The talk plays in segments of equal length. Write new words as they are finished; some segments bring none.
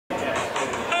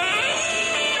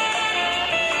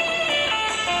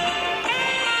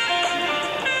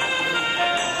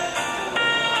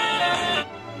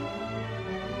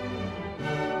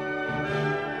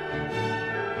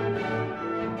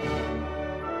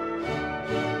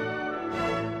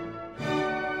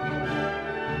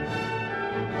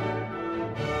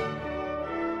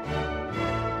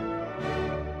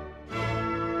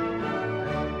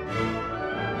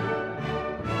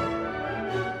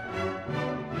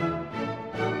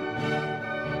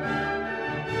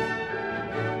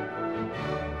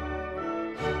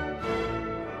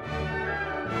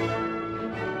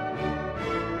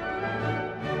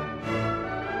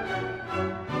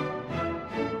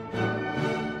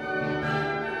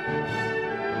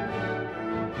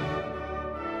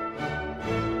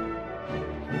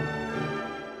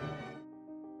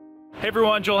Hey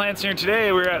everyone, Joel Hansen here.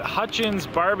 Today we're at Hutchins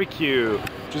BBQ,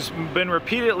 which has been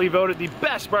repeatedly voted the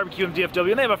best barbecue in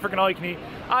DFW, and they have a freaking all-you-can-eat.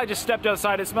 I just stepped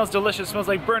outside. It smells delicious. It smells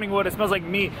like burning wood. It smells like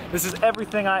me. This is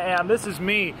everything I am. This is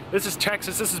me. This is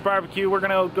Texas. This is barbecue. We're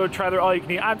gonna go try their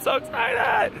all-you-can-eat. I'm so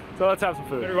excited. So let's have some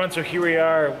food. Everyone, so here we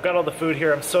are. We've got all the food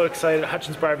here. I'm so excited.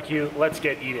 Hutchins BBQ. Let's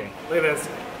get eating. Look at this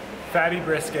fatty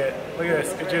brisket. Look at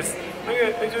this. It just.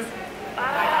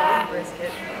 I love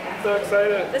brisket. I'm so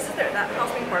excited. This is that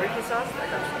house made barbecue sauce that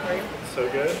comes from free. So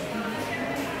good.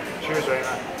 Cheers,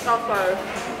 Raina. Soft fire.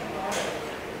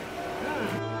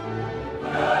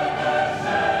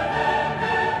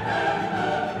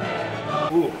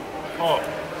 Ooh. Oh.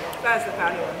 That's the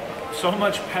fatty one. So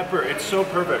much pepper. It's so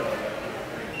perfect.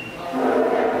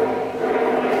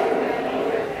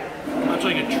 Much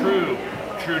like a true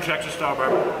Texas style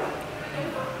barbecue.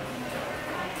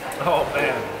 Oh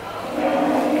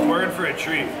man. We're in for a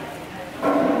treat.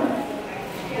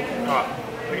 Oh,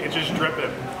 it's just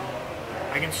dripping.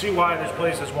 I can see why this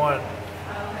place has won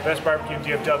best barbecue in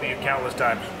DFW countless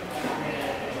times.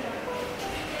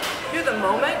 Dude, the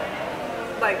moment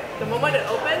it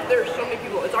opened, there's so many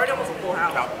people. It's already almost a full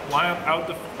house. Line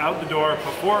up out the door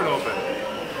before it opened.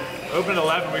 It opened at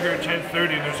 11, we're here at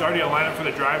 10:30, and there's already a lineup for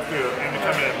the drive-thru and to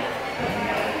come in.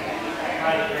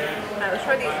 Alright, let's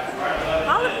try these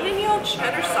jalapeno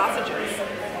cheddar sausages.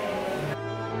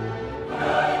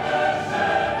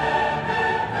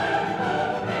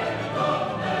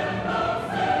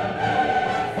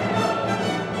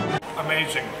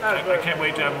 Amazing. I can't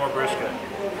wait to have more brisket.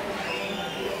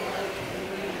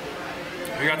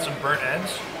 We got some burnt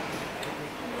ends,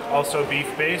 also beef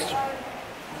based,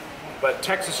 but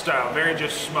Texas style, very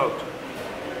just smoked.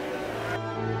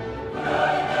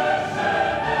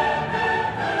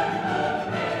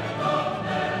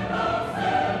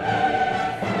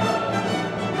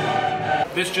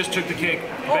 This just took the cake.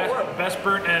 Best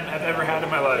burnt end I've ever had in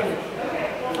my life.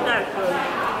 That's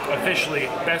good. Officially,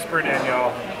 best burnt end,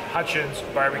 y'all. Hutchins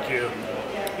BBQ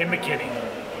in McKinney.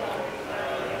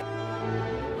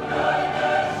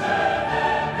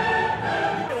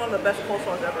 One of the best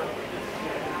coleslaws ever.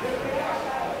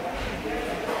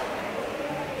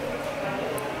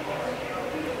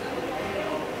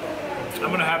 I'm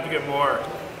gonna have to get more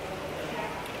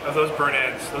of those burnt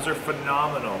ends. Those are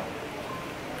phenomenal.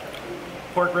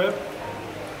 Pork rib.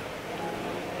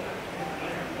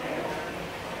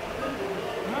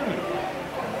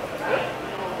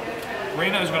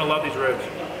 Raina is gonna love these ribs.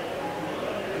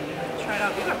 Try it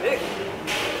out. These are big.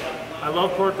 I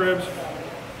love pork ribs.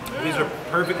 These are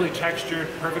perfectly textured,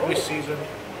 perfectly seasoned.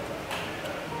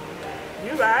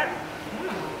 You right?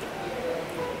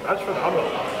 That's phenomenal.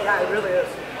 Yeah, it really is.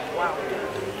 Wow.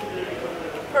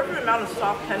 Perfect amount of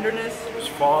soft tenderness. Just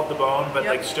fall off the bone, but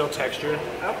Yep. like still textured.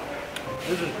 Yep.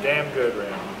 This is damn good,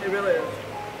 Raina. It really is.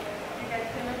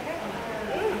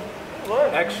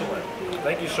 Excellent.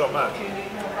 Thank you so much.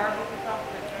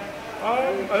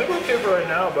 I think we're okay for right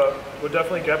now, but we'll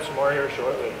definitely get some more here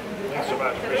shortly. Thanks so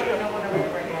much. Appreciate it.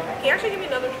 Can you actually give me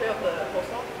another tray of the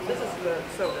coleslaw? This is good.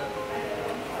 So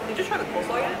good. Did you try the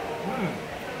coleslaw yet?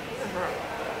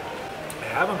 I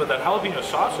haven't, but that jalapeno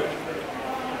sausage.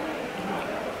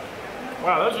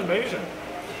 Wow, that's amazing.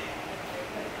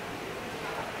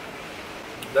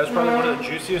 That's probably one of the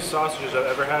juiciest sausages I've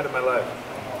ever had in my life.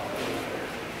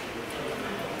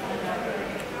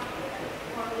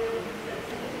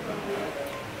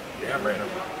 Damn, Raina.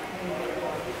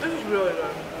 This is really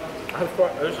good.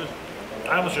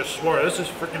 I almost just swore, this is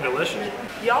freaking delicious.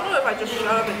 Y'all know if I just shut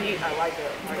up and eat, I like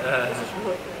it. This is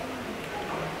really good.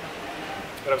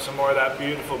 Got up some more of that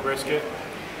beautiful brisket.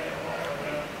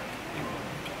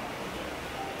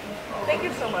 Thank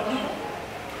you so much.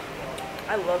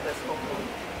 I love this whole food.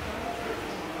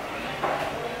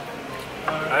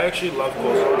 I actually love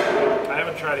coleslaw. I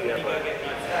haven't tried it yet, but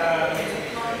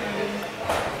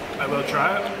I will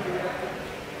try it.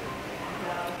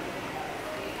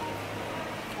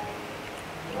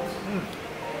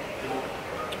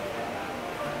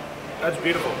 That's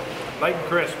beautiful. Light and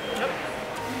crisp. Yep.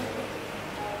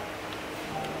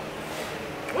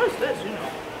 What is this, you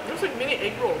know? It looks like mini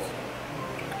egg rolls.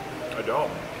 I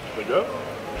don't. They good?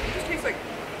 It just tastes like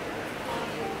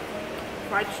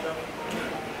fried stuff.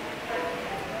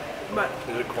 But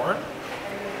Is it corn?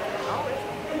 oh,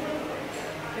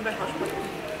 maybe I hush puppies.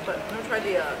 But I'm gonna try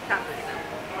the catfish now.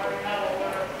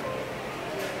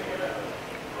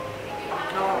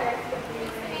 Oh,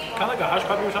 Kind of like a hush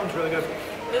puppy or something. It's really good.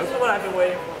 this is what I've been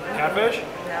waiting for. Catfish?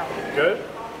 Yeah. Good?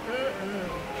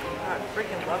 I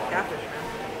freaking love catfish, man.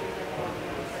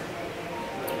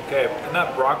 Okay, and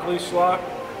that broccoli slaw,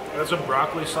 that's some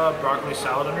broccoli slaw, broccoli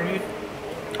salad underneath.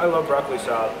 I love broccoli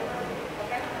salad.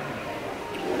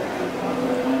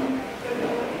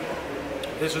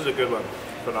 This is a good one.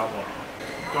 Phenomenal.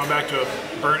 Going back to a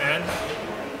burnt end.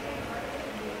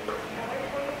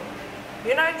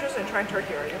 You're not interested in trying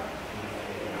turkey, are you?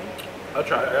 I'll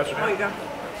try it. I got some. Oh, you got.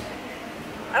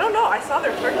 I don't know. I saw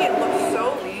their turkey. It looks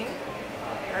so lean.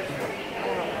 I don't know.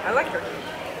 I like turkey.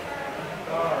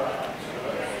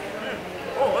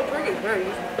 Oh, that turkey is very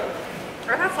easy.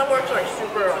 I've had some where it's like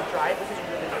super dry. This is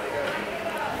really, really good.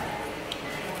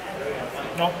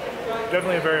 No,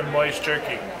 definitely a very moist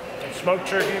turkey. And smoked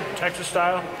turkey, Texas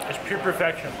style, is pure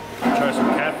perfection. Try some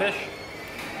catfish.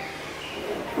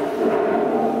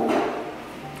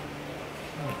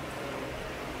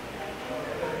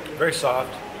 Very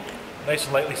soft, nice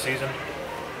and lightly seasoned.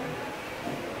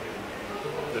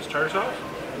 This tartar sauce.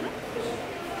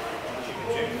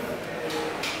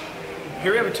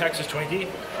 Here we have a Texas Twinkie,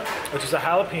 which is a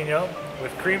jalapeno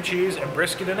with cream cheese and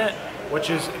brisket in it, which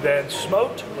is then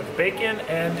smoked with bacon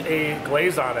and a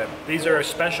glaze on it. These are a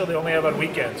special they only have on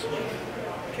weekends.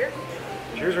 Cheers.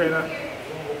 Cheers, Raina.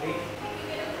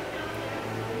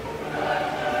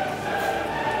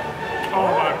 Oh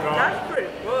my God. That's pretty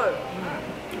good.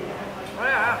 Oh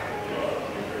yeah.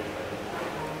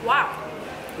 Wow.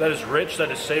 That is rich, that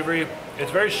is savory.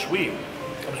 It's very sweet.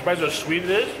 I'm surprised how sweet it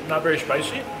is, not very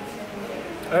spicy.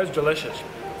 That is delicious.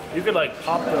 You could like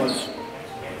pop those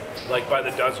like by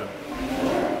the dozen.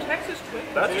 Texas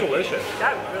Twinkie. That's delicious.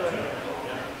 That really.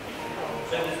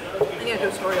 I need to do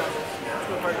a story on this. It's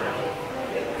really hard to remember.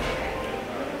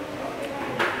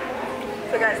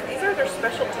 So guys, these are their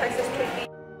special Texas Twinkie.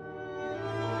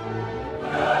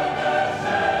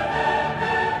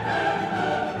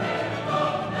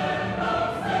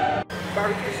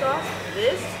 Barbecue sauce.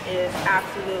 This is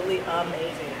absolutely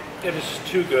amazing. It is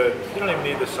too good. You don't even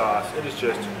need the sauce. It is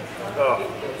just, oh,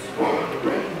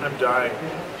 I'm dying.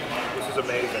 This is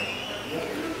amazing.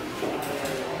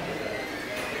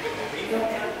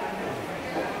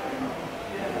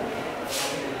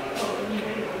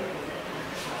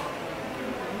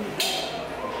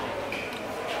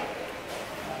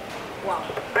 Wow.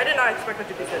 I did not expect it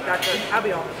to be that good. I'll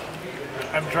be honest.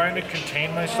 I'm trying to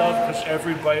contain myself because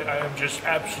every bite I am just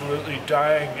absolutely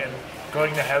dying and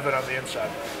going to heaven on the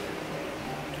inside.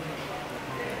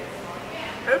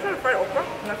 Have you tried fried okra?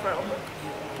 Not fried okra?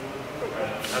 I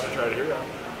haven't tried it here yet.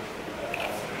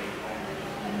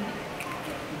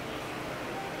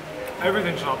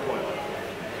 Everything's on point.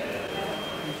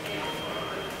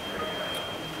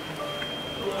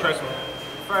 Try some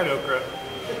fried okra.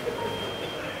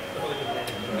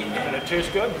 And it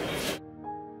tastes good.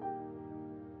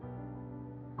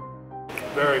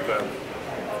 Very good.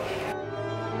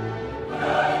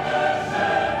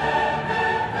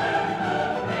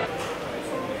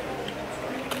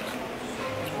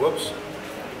 Whoops.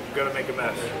 I'm gonna make a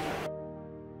mess.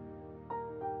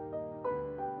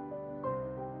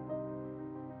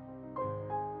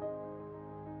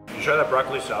 Did you try that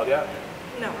broccoli salad yet?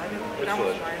 No, I didn't. It's That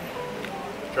was delicious. fine.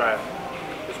 Try it.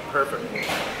 It's perfect.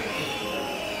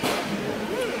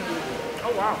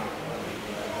 Oh wow.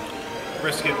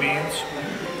 Brisket beans.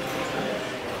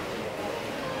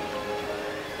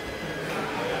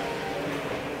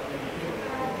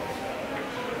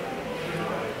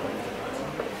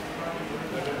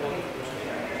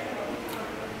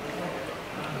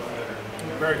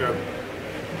 Very good.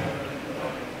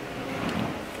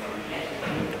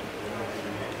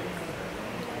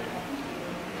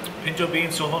 Pinto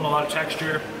beans still holding a lot of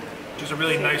texture. Just a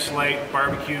really nice light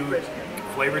barbecue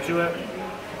flavor to it.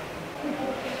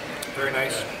 Very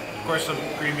nice. Of course, some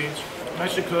green beans.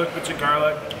 Nicely cooked, bits of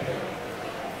garlic.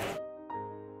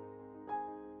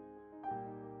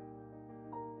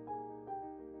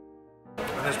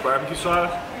 And this barbecue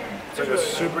sauce, it's like a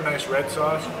super nice red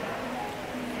sauce.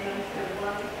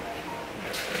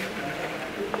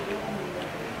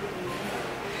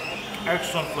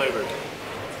 Excellent flavor.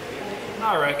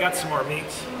 All right, got some more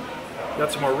meats.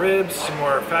 Got some more ribs, some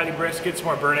more fatty briskets, some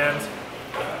more burnt ends.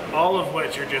 All of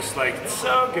which are just like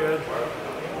so good.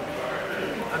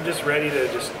 I'm just ready to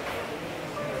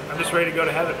go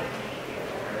to heaven.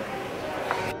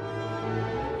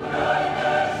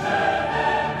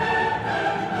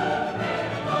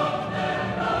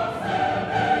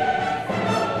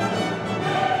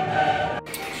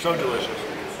 So delicious.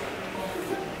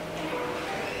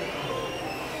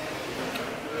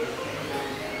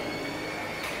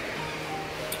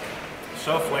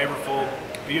 So flavorful,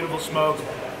 beautiful smoke.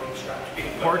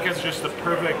 Pork has just the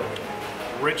perfect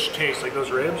rich taste, like those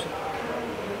ribs.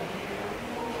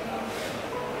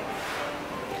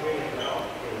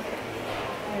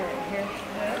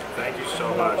 Thank you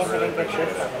so much. Really appreciate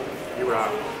it. You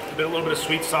rock. A little bit of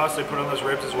sweet sauce they put on those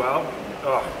ribs as well.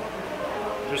 Oh,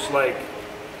 just like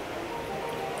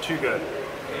Too good.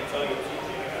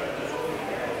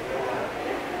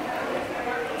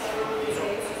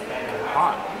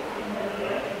 Hot.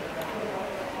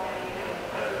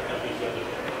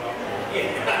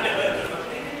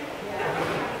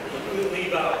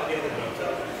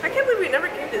 I can't believe we never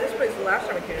came to this place the last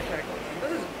time we came to Texas.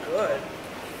 This is good.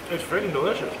 It's freaking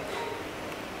delicious.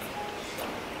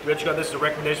 We actually got this as a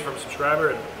recommendation from a subscriber,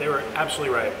 and they were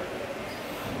absolutely right.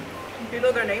 Do you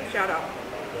know their name? Shout out.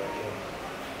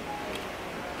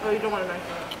 Oh, you don't want to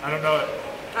mention it? I don't know it.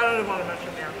 I don't even want to mention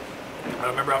it now. I don't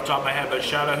remember off the top of my head, but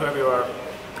shout out whoever you are.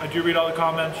 I do read all the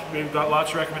comments. We've got lots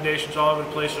of recommendations all over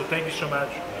the place, so thank you so much.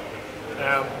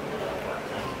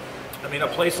 I mean, a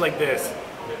place like this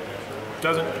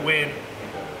doesn't win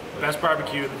Best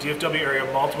Barbecue in the DFW area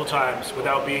multiple times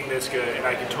without being this good, and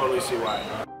I can totally see why.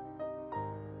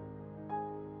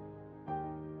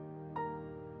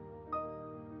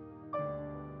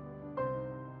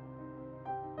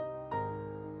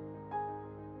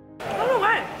 I don't know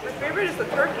why. My favorite is the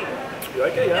turkey. You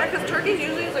like it? Yeah, because turkey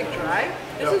usually is like dry.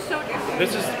 This is so juicy.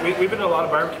 This is, we've been to a lot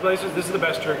of barbecue places. This is the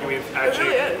best turkey we've actually,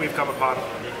 really is. we've come upon,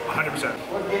 100%.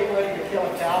 We're getting ready to kill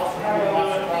a cow, so we're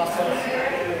watching the process.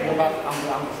 We're about to,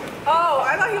 Oh,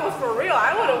 I thought he was for real.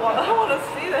 I want to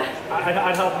see that.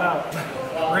 I'd help him out.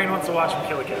 Raina wants to watch him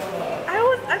kill a kid.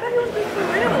 I thought he was being for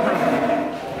real.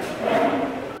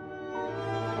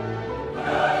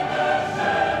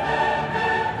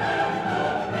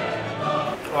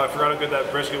 Oh, I forgot how good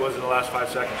that brisket was in the last 5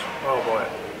 seconds. Oh boy.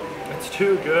 It's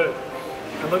too good.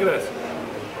 And look at this.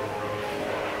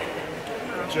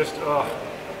 Just, oh.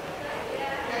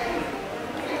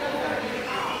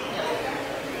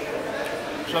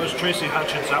 So that was Tracy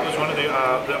Hutchins. That was one of the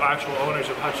actual owners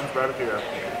of Hutchins Barbecue.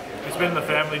 It's been in the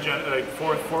family, like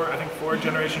fourth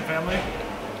generation family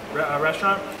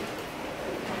restaurant.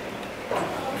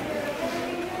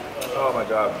 Oh my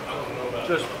God.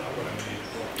 Just,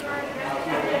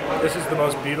 this is the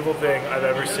most beautiful thing I've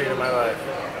ever seen in my life.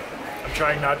 I'm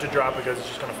trying not to drop it because it's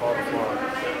just gonna fall on the floor.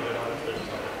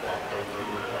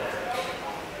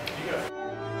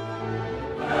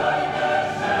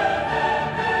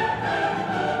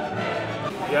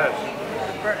 Yes.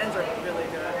 The burnt ends are really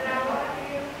good.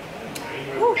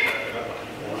 Woo.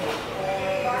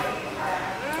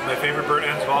 My favorite burnt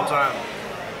ends of all time.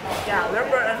 Yeah, their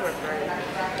burnt ends were great.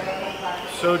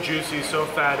 So juicy, so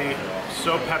fatty,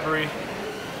 so peppery.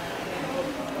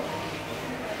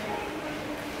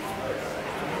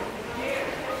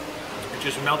 It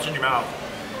just melts in your mouth.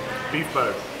 Beef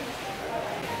butter.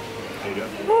 There you go.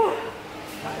 Woo.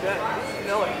 Good.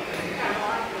 Filling.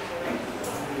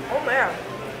 Oh man.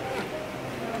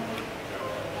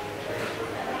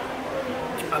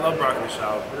 I love broccoli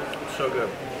salad. It's so good.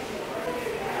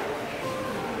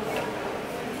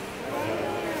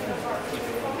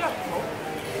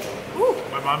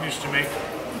 My mom used to make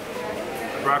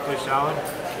a broccoli salad.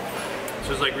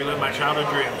 So it's like relive my childhood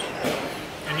dreams.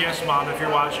 And yes, Mom, if you're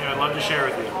watching, I'd love to share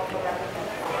with you.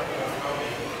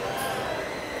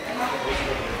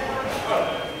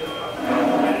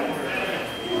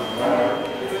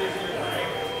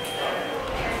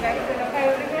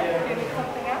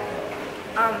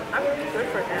 I'm good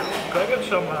for now. Could I get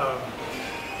some,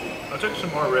 I'll take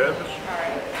some more ribs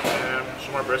and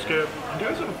some more brisket. And do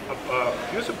you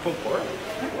have some pulled pork?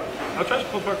 I'll try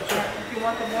some pulled pork too. Do you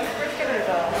want the moist brisket or the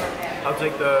burnt end? I'll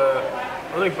take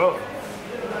both.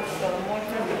 So the moist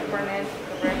brisket, burnt end,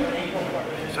 the regular and pulled pork.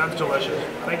 Sounds delicious.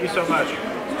 Thank you so much.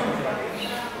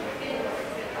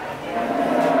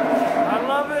 I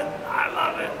love it. I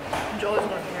love it. Joel's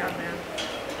going ham, man.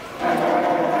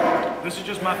 This is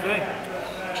just my thing.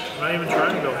 I'm not even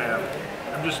trying to go ham.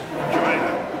 I'm just enjoying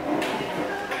it.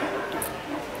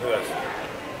 Look at this.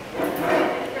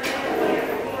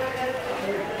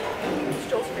 It's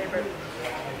Joel's favorite.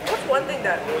 What's one thing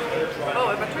that, oh,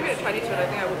 if I took it to Chinese food, I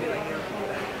think I would be like you.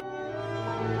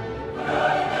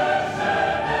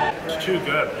 It's too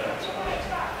good.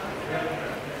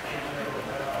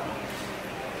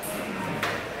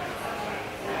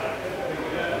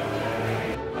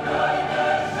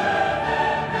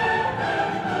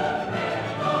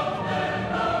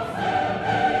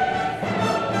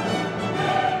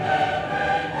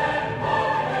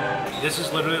 This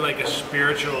is literally like a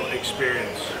spiritual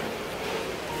experience.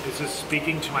 This is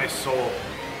speaking to my soul.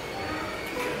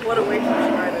 What a way to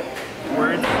describe it.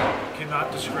 Words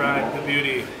cannot describe the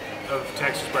beauty of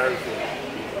Texas barbecue.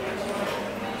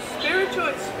 Spiritual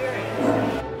experience.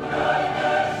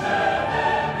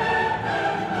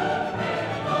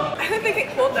 I think they can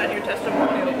quote that in your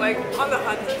testimonial. Like on the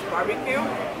Hudson's barbecue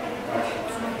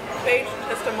page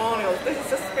testimonials. This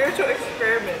is a spiritual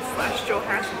experiment / Joe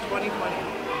Hansen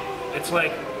 2020. It's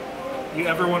like you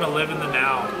ever want to live in the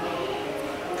now.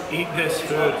 Eat this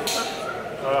food.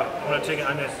 I'm gonna take an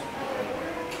onion.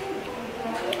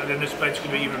 And then this bite's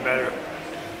gonna be even better.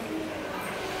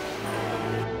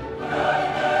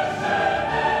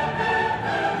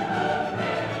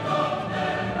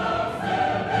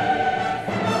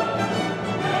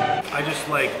 I just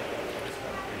like,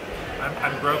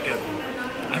 I'm broken.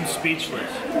 I'm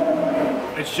speechless.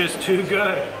 It's just too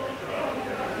good.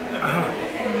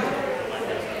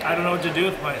 I don't know what to do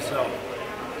with myself.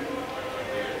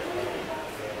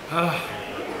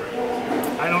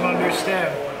 I don't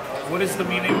understand. What is the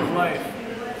meaning of life?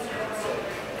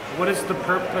 What is the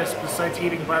purpose besides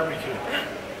eating barbecue?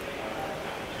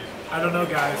 I don't know,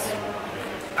 guys.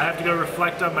 I have to go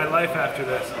reflect on my life after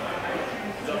this.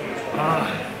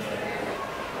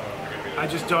 I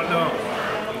just don't know.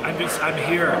 I'm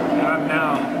here, and I'm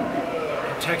now.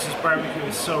 And Texas barbecue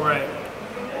is so right.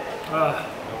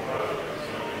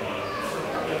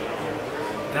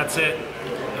 That's it.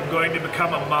 I'm going to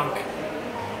become a monk.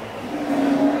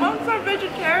 Monks are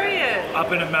vegetarian.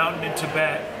 Up in a mountain in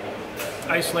Tibet,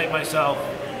 isolate myself,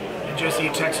 and just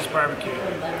eat Texas barbecue.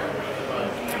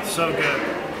 So good.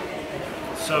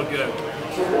 So good.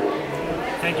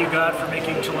 Thank you, God, for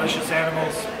making delicious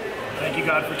animals. Thank you,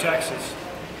 God, for Texas.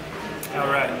 All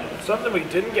right. Something we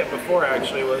didn't get before,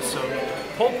 actually, was some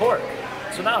pulled pork.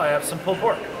 So now I have some pulled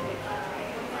pork.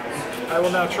 I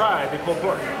will now try the pulled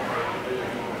pork.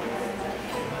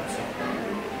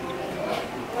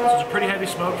 So it's a pretty heavy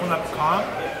smoke from that pecan.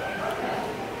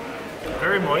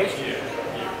 Very moist.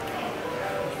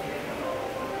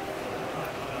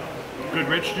 Good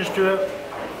richness to it.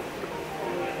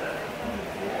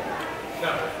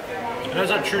 It has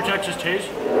that true Texas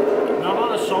taste. Not a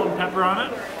lot of salt and pepper on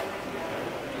it.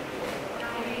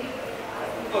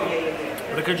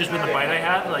 But it could have just been the bite I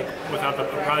had, like without the,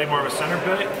 probably more of a center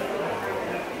bit.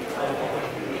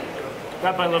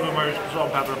 That bite a little bit more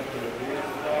salt and pepper.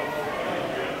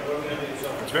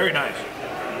 It's very nice.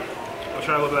 I'll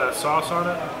try a little bit of that sauce on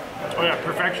it. Oh yeah,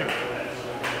 perfection.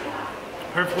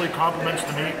 Perfectly complements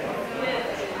the meat.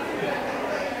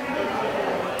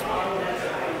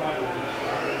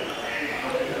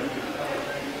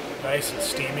 Nice and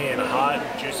steamy and hot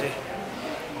and juicy.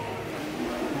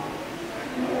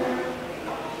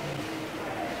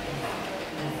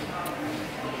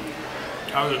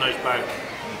 That was a nice bite.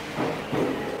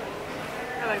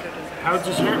 I like the dessert. How's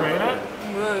dessert, Raina?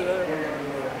 Really good.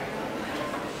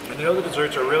 And you know the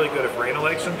desserts are really good if Raina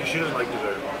likes them because she doesn't like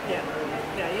dessert. Yeah.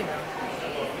 Yeah, you know.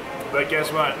 But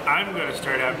guess what? I'm going to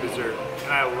start having dessert.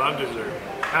 And I love dessert.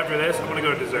 After this, I'm going to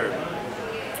go to dessert.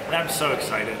 And I'm so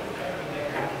excited.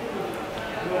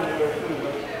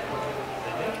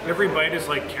 Every bite is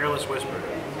like Careless Whisper.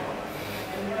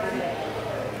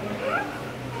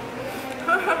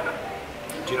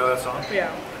 Do you know that song?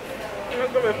 Yeah.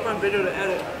 It's gonna be a fun video to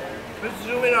edit. Let's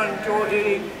zoom in on Joel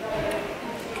eating.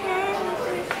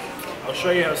 I'll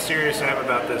show you how serious I am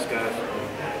about this, guys.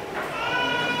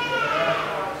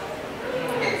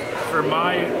 For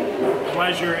my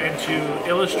pleasure and to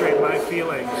illustrate my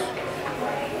feelings,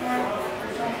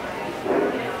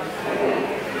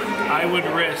 I would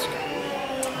risk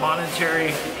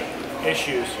monetary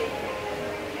issues.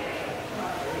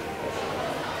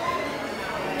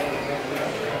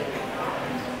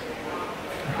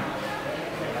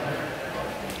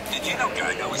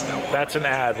 That's an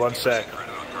ad, one sec.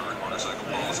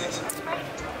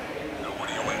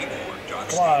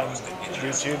 Come on,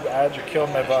 YouTube ads are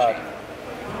killing my vibe.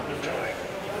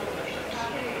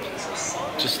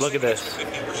 Just look at this.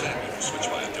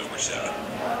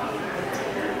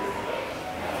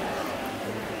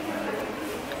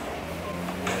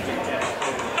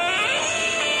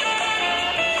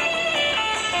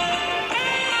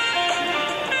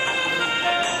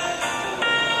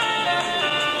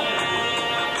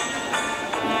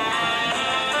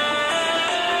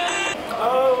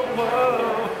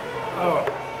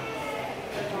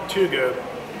 Too good.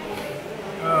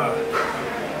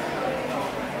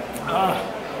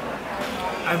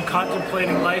 I'm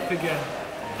contemplating life again.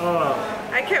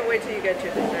 I can't wait till you get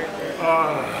your dessert.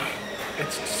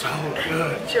 It's so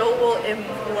good. Joel will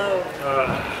implode.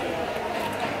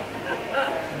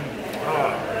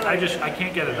 I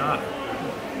can't get enough.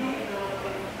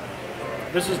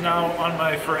 This is now on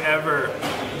my forever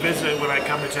visit when I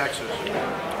come to Texas.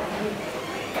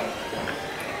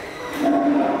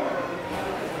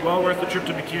 Well worth the trip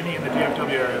to McCuney in the DFW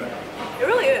area. It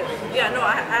really is. Yeah, no,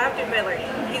 I have to admit, like,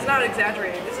 he's not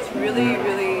exaggerating. This is really,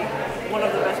 really one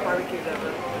of the best barbecues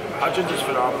ever. Hutchins is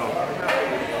phenomenal.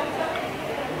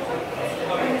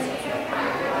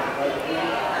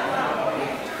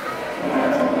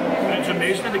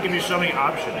 amazement they give you so many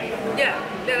options. Yeah,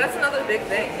 that's another big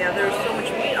thing. Yeah, there's so much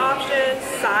meat options,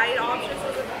 side options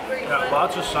was a great one.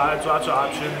 Lots of sides, lots of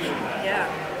options. Yeah.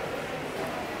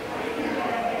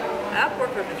 That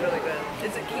pork rib is really good.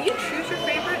 Can you choose your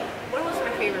favorite? What was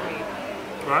my favorite meat?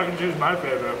 Well, I can choose my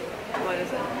favorite. What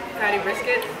is it? Fatty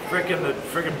brisket?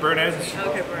 Frickin' burnt ends.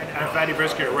 Okay, burnt ends. And fatty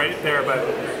brisket right there, but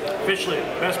officially,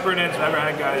 best burnt ends I've ever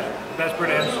had, guys. Best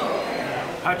burnt ends,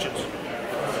 Hutchins.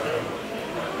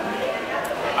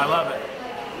 I love it.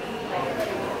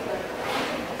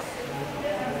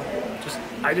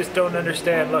 I just don't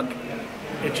understand. Look,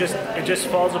 it just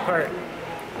falls apart.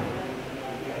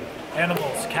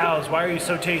 Animals, cows, why are you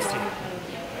so tasty?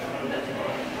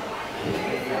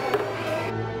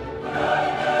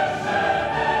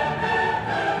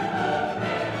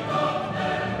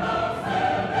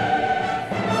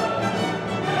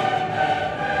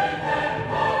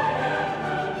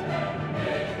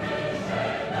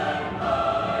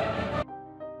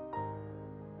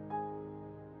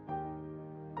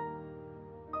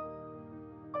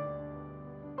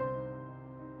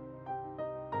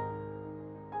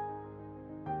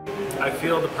 I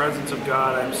feel the presence of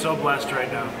God. I'm so blessed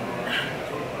right now.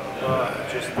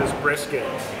 Just this brisket.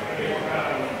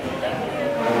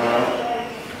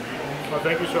 Well,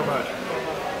 thank you so much.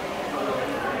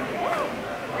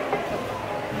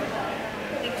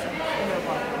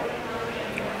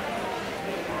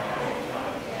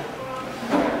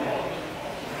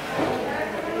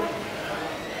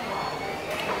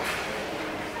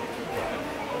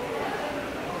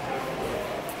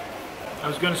 I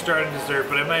was going to start a dessert,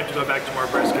 but I might have to go back to more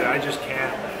brisket. I just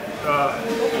can't.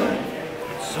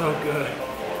 It's so good.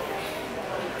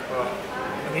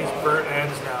 And these burnt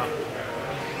ends now.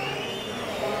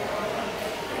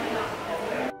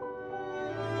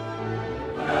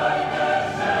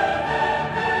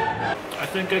 I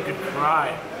think I could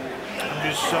cry. I'm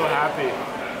just so happy.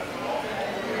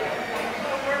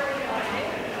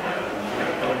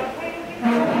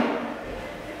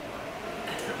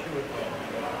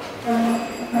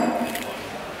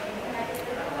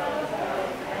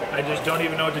 I just don't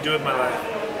even know what to do with my life.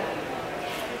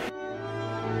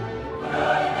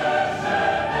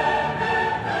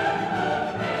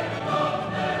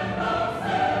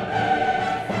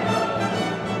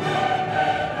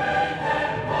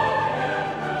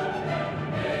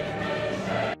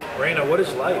 Raina, what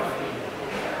is life?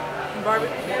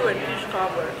 Barbecue and peach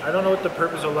cobbler. I don't know what the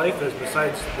purpose of life is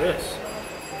besides this.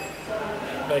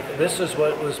 Like, this is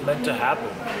what was meant to happen.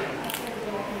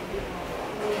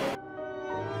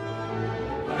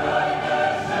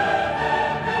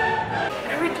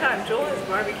 Every time Joel has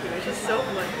barbecue, it's just so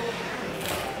fun.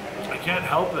 I can't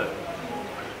help it.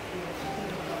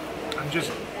 I'm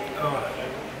just,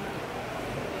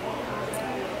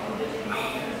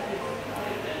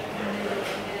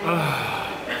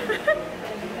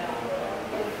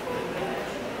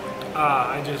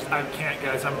 I can't,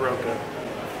 guys, I'm broken.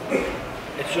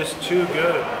 It's just too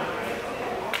good.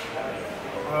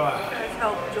 Guys,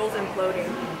 help, Joel's imploding.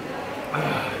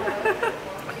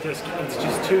 It's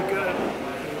just too good.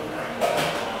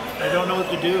 I don't know what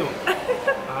to do.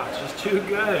 It's just too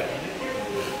good.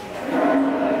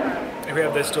 Here we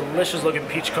have this delicious looking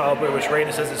peach cobbler, which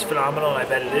Raina says is phenomenal, and I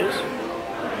bet it is.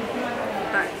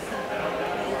 Nice.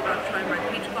 I'm about to try my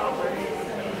peach cobbler.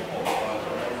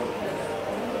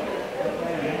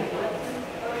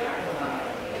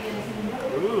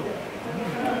 Ooh.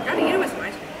 Gotta eat it with some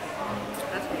ice cream.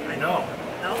 That's what I No.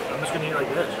 No? I'm just gonna eat it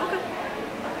like this. Okay.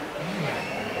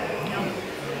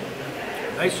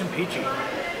 Nice and peachy.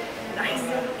 Nice.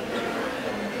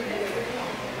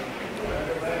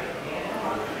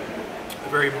 A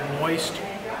very moist,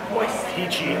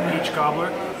 peachy peach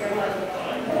cobbler.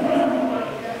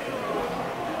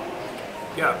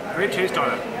 Yeah, great taste on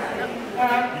it.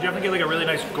 You definitely get like a really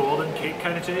nice golden cake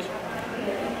kind of taste.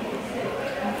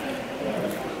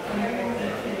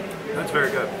 That's very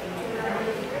good.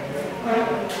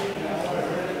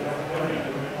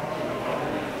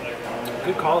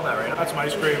 Good call on that, right? That's some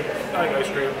ice cream. I like ice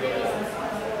cream.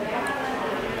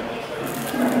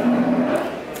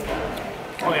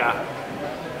 Oh yeah.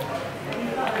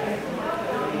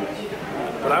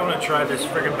 But I want to try this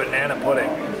friggin' banana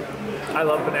pudding. I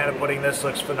love banana pudding. This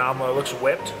looks phenomenal. It looks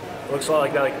whipped. It looks a lot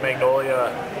like that, like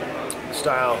Magnolia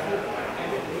style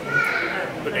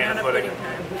banana pudding.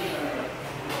 Time.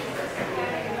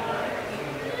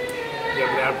 Yeah,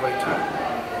 banana pudding time.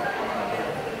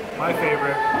 My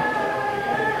favorite.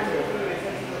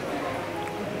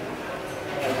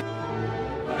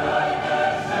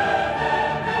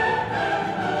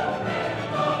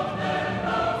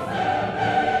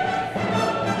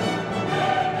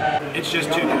 It's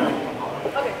just too good.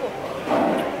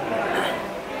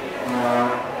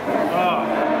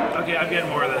 getting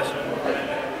more of this.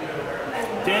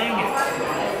 Dang it.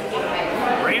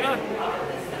 Raina,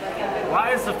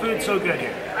 why is the food so good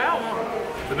here? I don't know.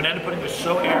 The banana pudding is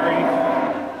so airy.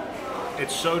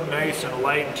 It's so nice and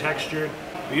light and textured.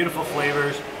 Beautiful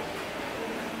flavors.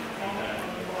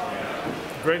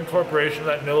 Great incorporation of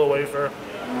that Nilla wafer.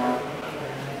 I'm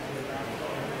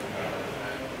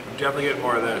definitely getting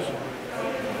more of this.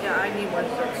 Yeah, I need more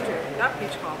desserts too. That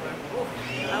peach cobbler. Ooh,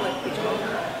 I like peach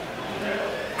cobbler.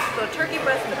 So turkey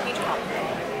breast and the peach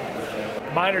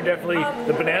cobbler. Mine are definitely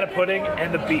the banana pudding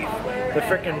and the beef. The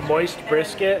freaking moist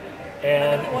brisket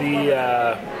and the,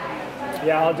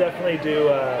 yeah, I'll definitely do,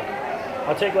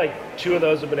 I'll take like 2 of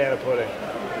those of banana pudding.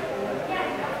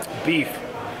 Beef,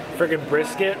 freaking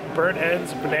brisket, burnt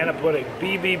ends, banana pudding,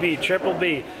 BBB, triple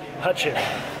B, Hutchin,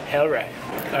 hell right.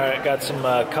 All right, got some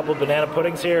couple banana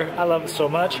puddings here. I love it so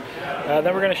much.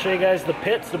 Then we're gonna show you guys the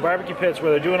pits, the barbecue pits,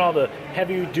 where they're doing all the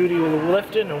heavy duty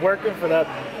lifting and working for that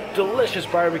delicious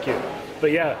barbecue.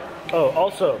 But yeah, oh,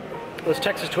 also, those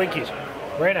Texas Twinkies.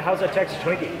 Raina, how's that Texas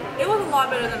Twinkie? It was a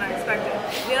lot better than I expected.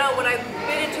 You know, when I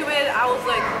bit into it, I was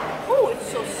like, oh, it's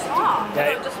so soft.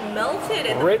 Yeah, it just melted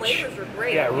and rich, the flavors were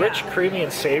great. Yeah, rich, creamy,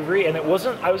 and savory. And it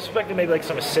wasn't, I was expecting maybe like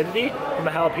some acidity from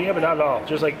the jalapeno, but not at all.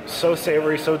 Just like so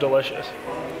savory, so delicious.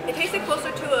 It tasted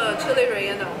closer to a chili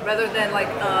relleno rather than like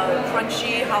a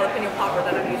crunchy jalapeno popper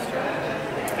that I'm used to.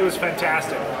 It was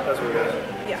fantastic. That's what it is.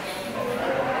 Yeah.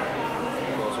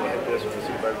 Also hit this one to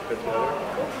see if I can fit together.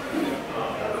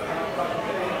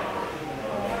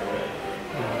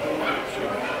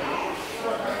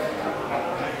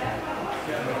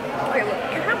 Okay, look,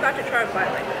 you have got to try a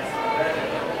bite like this.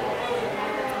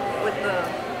 With the...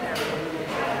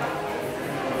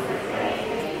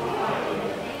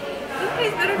 These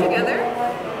taste better together.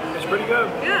 It's pretty good.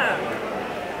 Yeah.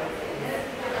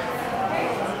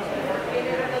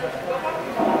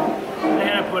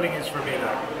 Banana pudding is for me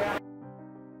though.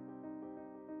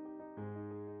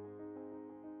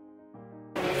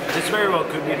 This very well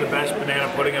could be the best banana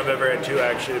pudding I've ever had too,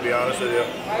 actually, to be honest with you.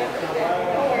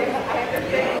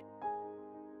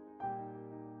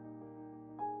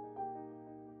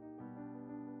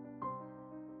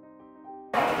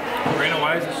 Raina,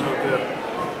 why is it so good?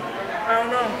 I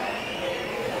don't know.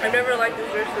 I've never liked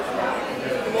desserts this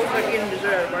much. The most I've eaten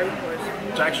dessert at barbecue.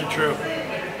 It's actually true.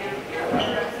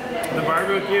 The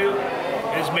barbecue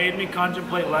has made me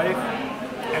contemplate life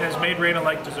and has made Raina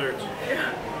like desserts.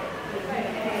 Yeah.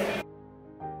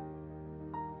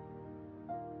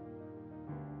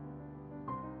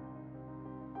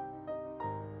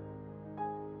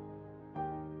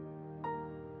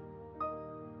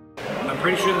 I'm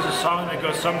pretty sure there's a song that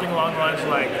goes something along the lines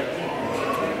like,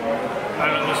 I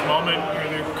don't know, this moment, or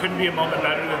there couldn't be a moment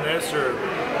better than this, or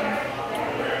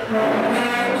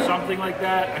something like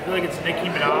that. I feel like it's Nicki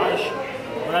Minaj,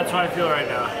 but that's how I feel right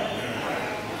now.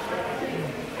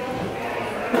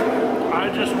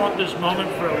 I just want this moment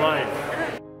for life.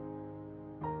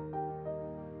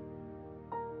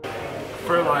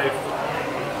 For life.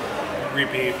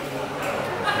 Repeat.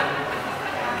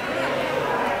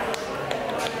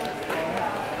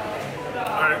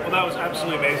 Alright, well that was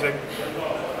absolutely amazing.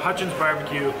 Hutchins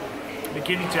Barbecue,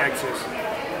 McKinney, Texas.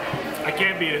 I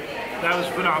can't beat it. That was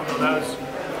phenomenal. That was,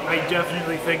 I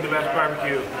definitely think, the best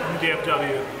barbecue in the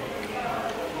DFW.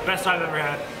 Best I've ever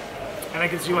had. And I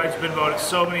can see why it's been voted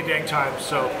so many dang times.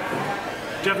 So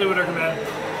definitely would recommend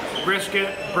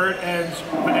brisket, burnt ends,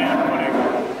 banana pudding.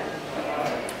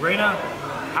 Raina,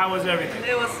 how was everything?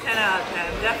 It was 10 out of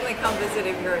 10. Definitely come visit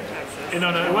if you're in Texas. No,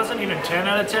 it wasn't even 10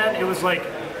 out of 10. It was like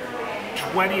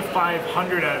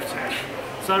 2,500 out of 10.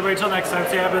 So everybody, until next time,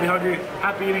 stay happy, really hungry,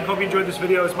 happy eating. Hope you enjoyed this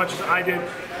video as much as I did.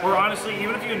 Or honestly,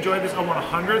 even if you enjoyed this a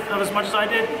 100th of as much as I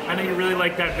did, I know you really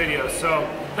liked that video. So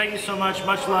thank you so much.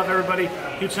 Much love, everybody.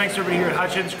 Huge thanks to everybody here at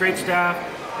Hutchins. Great staff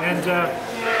and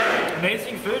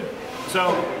amazing food.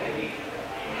 So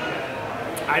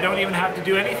I don't even have to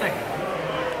do anything.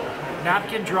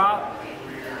 Napkin drop.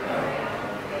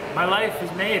 My life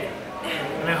is made.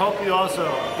 And I hope you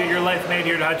also get your life made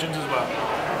here at Hutchins as well.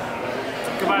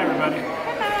 Goodbye, everybody.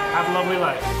 Have a lovely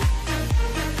life.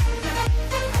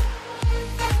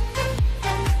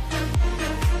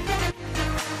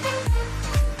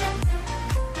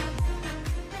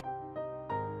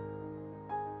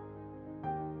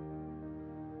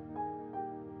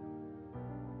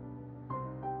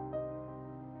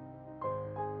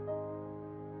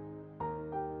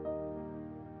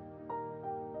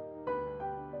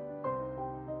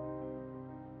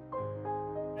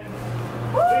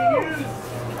 We use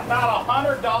about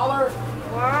 $100.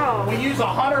 Wow. We use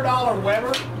 $100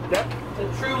 Weber Yep. to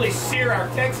to truly sear our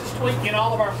Texas Twinkie in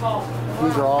all of our sauces.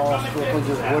 These are all strictly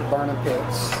just wood burning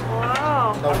pits.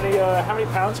 Wow. How many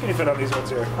pounds can you fit on these ones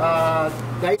here?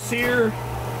 They sear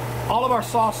all of our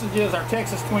sausages, our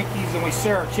Texas Twinkies, and we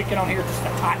sear our chicken on here just to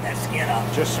tighten that skin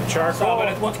up. Just some charcoal. So,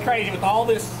 but what's crazy with all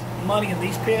this money in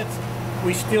these pits,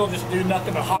 we still just do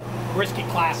nothing but hot brisket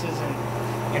classes.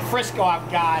 And in Frisco,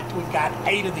 we've got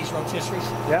 8 of these rotisseries.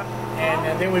 Yeah.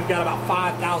 And then we've got about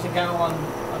 5,000 gallon.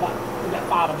 We've got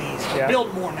 5 of these. Yeah.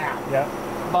 Build more now. Yeah.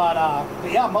 But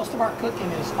yeah, most of our cooking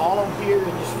is all on here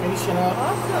and just finishing up.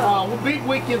 Awesome. Big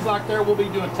weekends like there, we'll be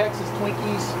doing Texas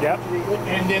Twinkies. Yep.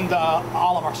 And then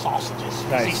all of our sausages.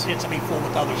 Nice. These pits will be full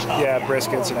with other stuff. Yeah,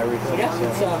 briskets and everything. Yeah,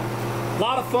 it's a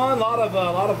lot of fun, a lot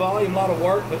of volume, a lot of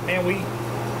work. But man, we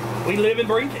live and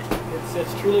breathe it.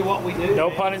 It's truly what we do. No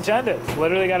man. pun intended.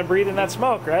 Literally got to breathe in that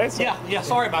smoke, right? So, Yeah.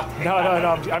 Sorry about that. No.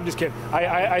 I'm just kidding.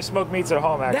 I smoke meats at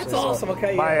home actually. That's awesome. So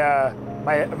Okay.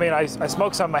 I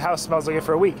smoke some. My house smells like it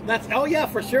for a week. Oh yeah,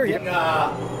 for sure.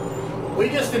 Yeah. We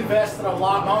just invested a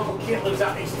lot. My Uncle Kent lives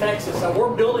out in East Texas, so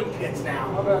we're building pits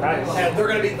now. Nice. And they're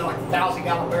going to be like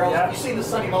 1,000-gallon barrels. Yeah. You seen the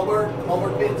Sonny Mulberg, the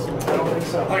Mulberg pits? I don't think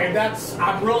so. Okay,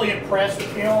 I'm really impressed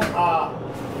with him.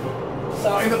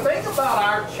 And the thing about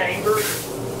our chambers,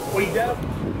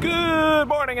 Good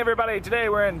morning, everybody. Today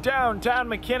we're in downtown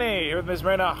McKinney here with Ms.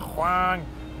 Raina Huang.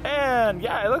 And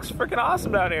yeah, it looks freaking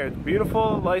awesome down here. It's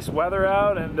beautiful, nice weather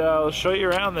out, and I'll show you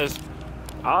around this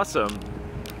awesome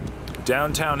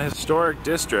downtown historic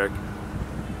district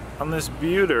on this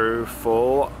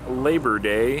beautiful Labor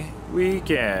Day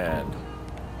weekend.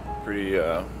 Pretty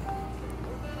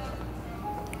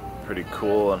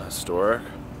cool and historic.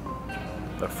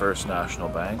 The First National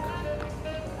Bank.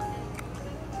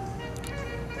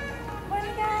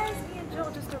 Morning, guys. Me and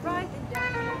Joel just arrived in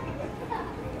downtown.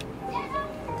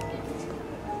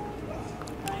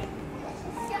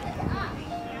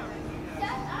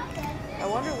 I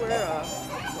wonder where.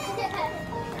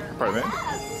 Pardon me?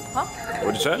 Huh?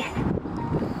 What'd you say?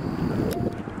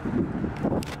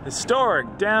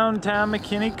 Historic downtown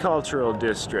McKinney Cultural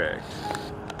District.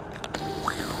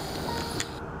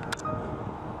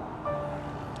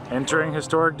 Entering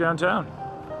historic downtown.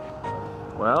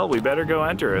 Well, we better go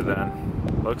enter it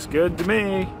then. Looks good to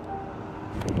me.